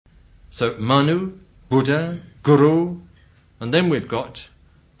So Manu, Buddha, Guru, and then we've got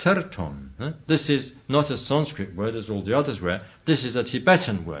Terton. This is not a Sanskrit word as all the others were. This is a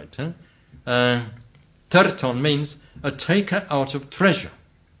Tibetan word. Terton means a taker out of treasure.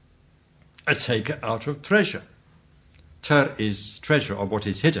 A taker out of treasure. Ter is treasure, or what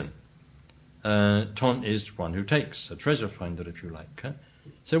is hidden. Ton is one who takes, a treasure finder, if you like.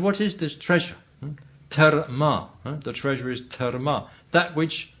 So what is this treasure? Terma. The treasure is terma, that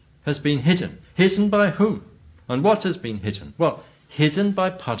which has been hidden. Hidden by whom? And what has been hidden? Well, hidden by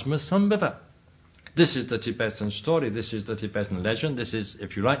Padmasambhava. This is the Tibetan story, this is the Tibetan legend, this is,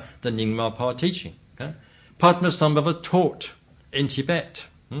 if you like, the Nyingma Pa teaching. Padmasambhava taught in Tibet,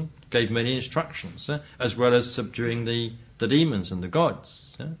 gave many instructions, as well as subduing the demons and the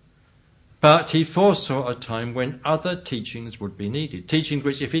gods. But he foresaw a time when other teachings would be needed, teachings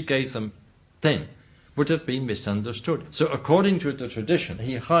which, if he gave them then, would have been misunderstood. So according to the tradition,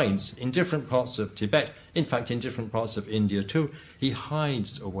 he hides in different parts of Tibet, in fact in different parts of India too, he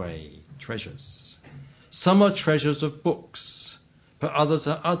hides away treasures. Some are treasures of books, but others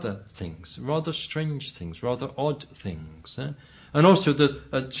are other things, rather strange things, rather odd things. And also there's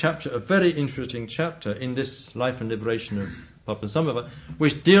a chapter, a very interesting chapter in this Life and Liberation of Padmasambhava,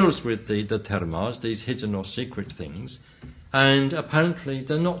 which deals with the termas, these hidden or secret things. And apparently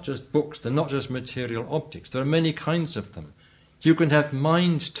they're not just books, they're not just material objects, there are many kinds of them. You can have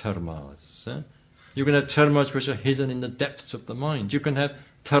mind termas. You can have termas which are hidden in the depths of the mind. You can have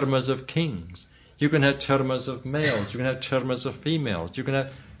termas of kings. You can have termas of males. You can have termas of females. You can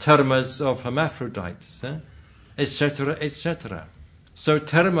have termas of hermaphrodites, etc., etc. So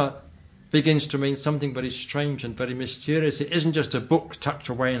terma begins to mean something very strange and very mysterious. It isn't just a book tucked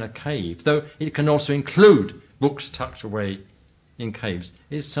away in a cave, though it can also include books tucked away in caves.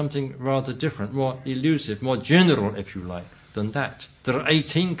 It's something rather different, more elusive, more general, if you like, than that. There are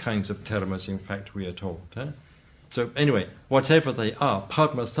 18 kinds of termas, in fact, we are told. So anyway, whatever they are,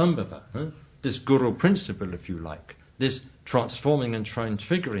 Padmasambhava, this guru principle, if you like, this transforming and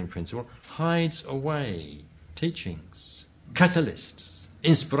transfiguring principle, hides away teachings, catalysts,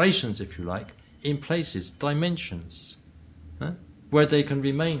 inspirations, if you like, in places, dimensions, where they can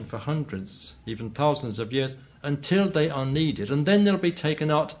remain for hundreds, even thousands of years, until they are needed. And then they'll be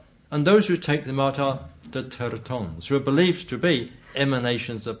taken out, and those who take them out are the Tertons, who are believed to be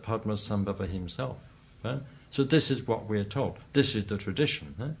emanations of Padmasambhava himself. So this is what we're told. This is the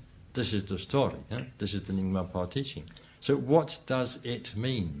tradition. This is the story. This is the Nyingma Pa teaching. So what does it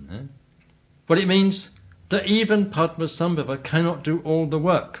mean? Well, it means that even Padmasambhava cannot do all the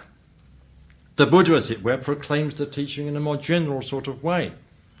work. The Buddha, as it were, proclaims the teaching in a more general sort of way.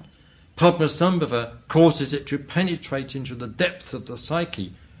 Padmasambhava causes it to penetrate into the depths of the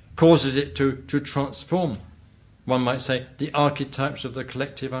psyche, causes it to transform, one might say, the archetypes of the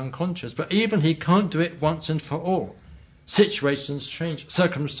collective unconscious. But even he can't do it once and for all. Situations change,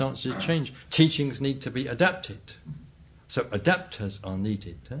 circumstances change, teachings need to be adapted. So adapters are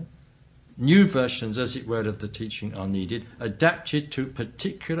needed. New versions, as it were, of the teaching are needed, adapted to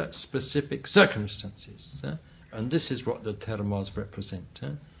particular specific circumstances. And this is what the termas represent.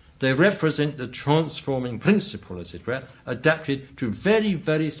 They represent the transforming principle, as it were, adapted to very,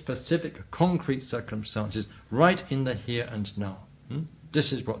 very specific, concrete circumstances, right in the here and now.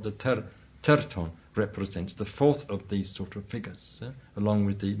 This is what the Terton represents, the fourth of these sort of figures, along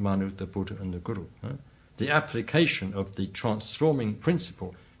with the Manu, the Buddha, and the Guru. The application of the transforming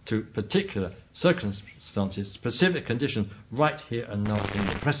principle to particular circumstances, specific conditions, right here and now in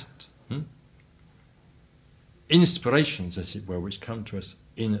the present. Inspirations, as it were, which come to us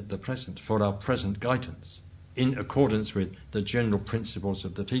in the present for our present guidance, in accordance with the general principles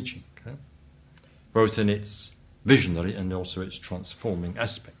of the teaching, both in its visionary and also its transforming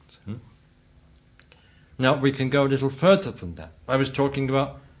aspect. Now we can go a little further than that. I was talking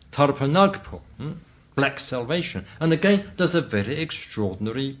about Tarpanagpo, black salvation. And again, there's a very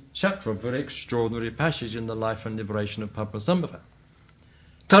extraordinary chapter, a very extraordinary passage in the Life and Liberation of Padmasambhava.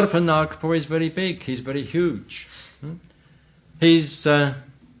 Tarpanagpo is very big, he's very huge. He's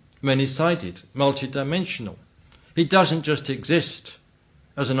many-sided, multidimensional. He doesn't just exist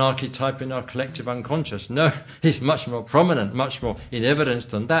as an archetype in our collective unconscious. No, he's much more prominent, much more in evidence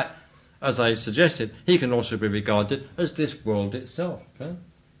than that. As I suggested, he can also be regarded as this world itself.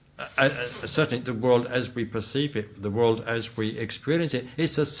 Certainly the world as we perceive it, the world as we experience it,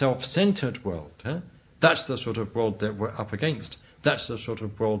 it's a self-centered world. That's the sort of world that we're up against. That's the sort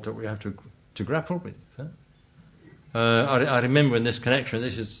of world that we have to grapple with. I remember in this connection,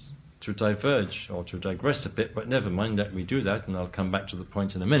 this is to diverge or to digress a bit, but never mind, let me do that, and I'll come back to the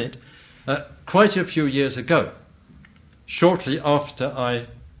point in a minute. Quite a few years ago, shortly after I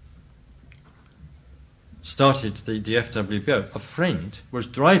started the FWBO, a friend was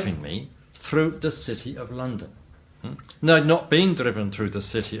driving me through the City of London. Now, I'd not been driven through the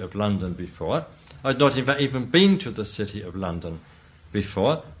City of London before. I'd not, in fact, even been to the City of London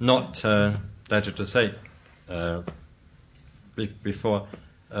before. Not, that is to say, before,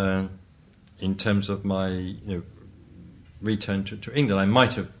 in terms of my return to England. I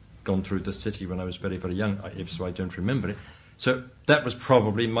might have gone through the city when I was very, very young. If so, I don't remember it. So that was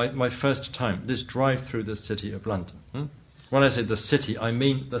probably my first time, this drive through the City of London. When I say the city, I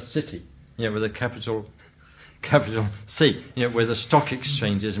mean the city, with a capital C, where the stock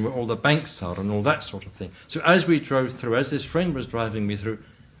exchange is and where all the banks are and all that sort of thing. So as we drove through, as this friend was driving me through,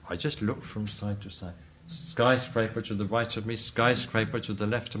 I just looked from side to side. Skyscraper to the right of me, skyscraper to the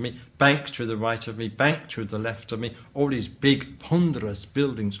left of me, bank to the right of me, bank to the left of me, all these big, ponderous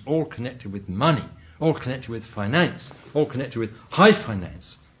buildings, all connected with money, all connected with finance, all connected with high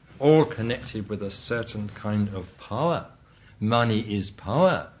finance, all connected with a certain kind of power. Money is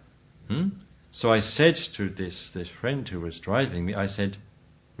power. So I said to this friend who was driving me, I said,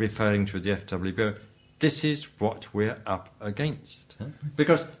 referring to the FWBO, this is what we're up against.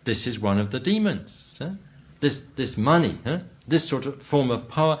 Because this is one of the demons. This money, this sort of form of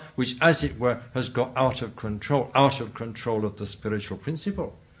power, which, as it were, has got out of control of the spiritual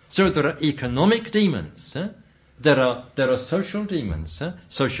principle. So there are economic demons. There are social demons,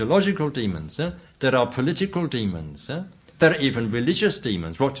 sociological demons. There are political demons. There are even religious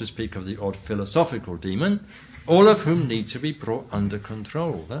demons, what to speak of the odd philosophical demon, all of whom need to be brought under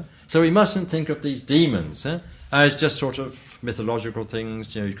control. So we mustn't think of these demons as just sort of mythological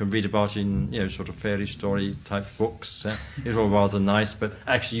things, you can read about in, sort of fairy story type books. It's all rather nice, but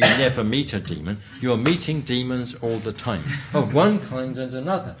actually you never meet a demon. You're meeting demons all the time, of one kind and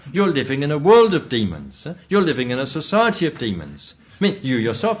another. You're living in a world of demons. You're living in a society of demons. I mean, you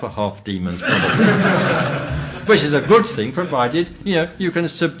yourself are half demons, probably. Which is a good thing, provided, you can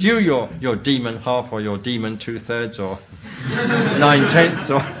subdue your demon half or your demon 2/3 or 9/10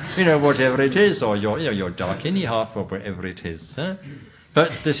 or, whatever it is, or your darkini half or whatever it is.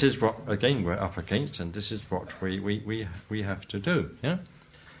 But this is what, again, we're up against, and this is what we have to do.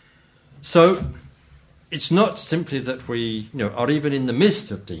 So it's not simply that we, are even in the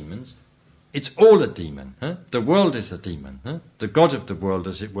midst of demons. It's all a demon. The world is a demon. The god of the world,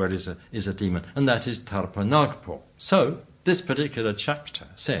 as it were, is a demon, and that is Tarpanagpo. So this particular chapter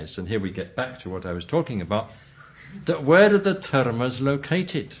says, and here we get back to what I was talking about, that where are the termas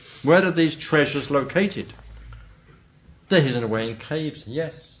located? Where are these treasures located? They're hidden away in caves,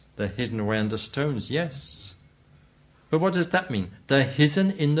 yes. They're hidden away under stones, yes. But what does that mean? They're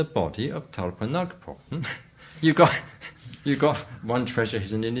hidden in the body of Tarpanagpo. You've got one treasure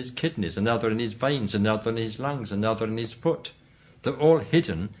hidden in his kidneys, another in his veins, another in his lungs, another in his foot. They're all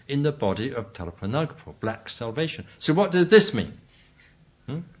hidden in the body of Tarpanagpo, black salvation. So what does this mean?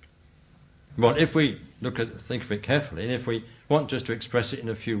 Well, if we think of it carefully, and if we want just to express it in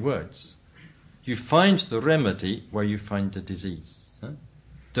a few words, you find the remedy where you find the disease.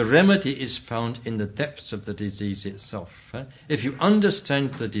 The remedy is found in the depths of the disease itself. If you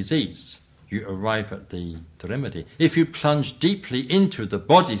understand the disease, you arrive at the remedy. If you plunge deeply into the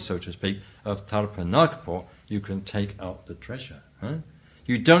body, so to speak, of Tarpanagpo, you can take out the treasure.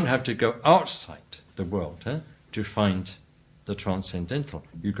 You don't have to go outside the world to find the transcendental.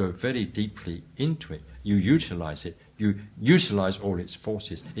 You go very deeply into it. You utilize it. You utilize all its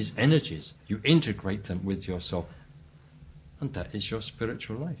forces, its energies. You integrate them with yourself. And that is your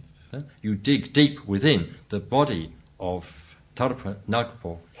spiritual life. You dig deep within the body of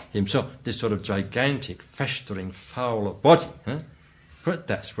Tarpanagpo himself, this sort of gigantic, festering, foul body. But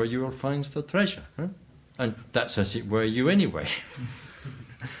that's where you will find the treasure. And that's, as it were, you anyway.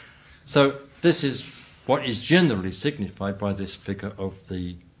 So this is what is generally signified by this figure of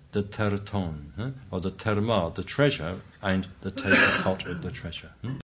the Terton, or the terma, the treasure, and the taker out of the treasure.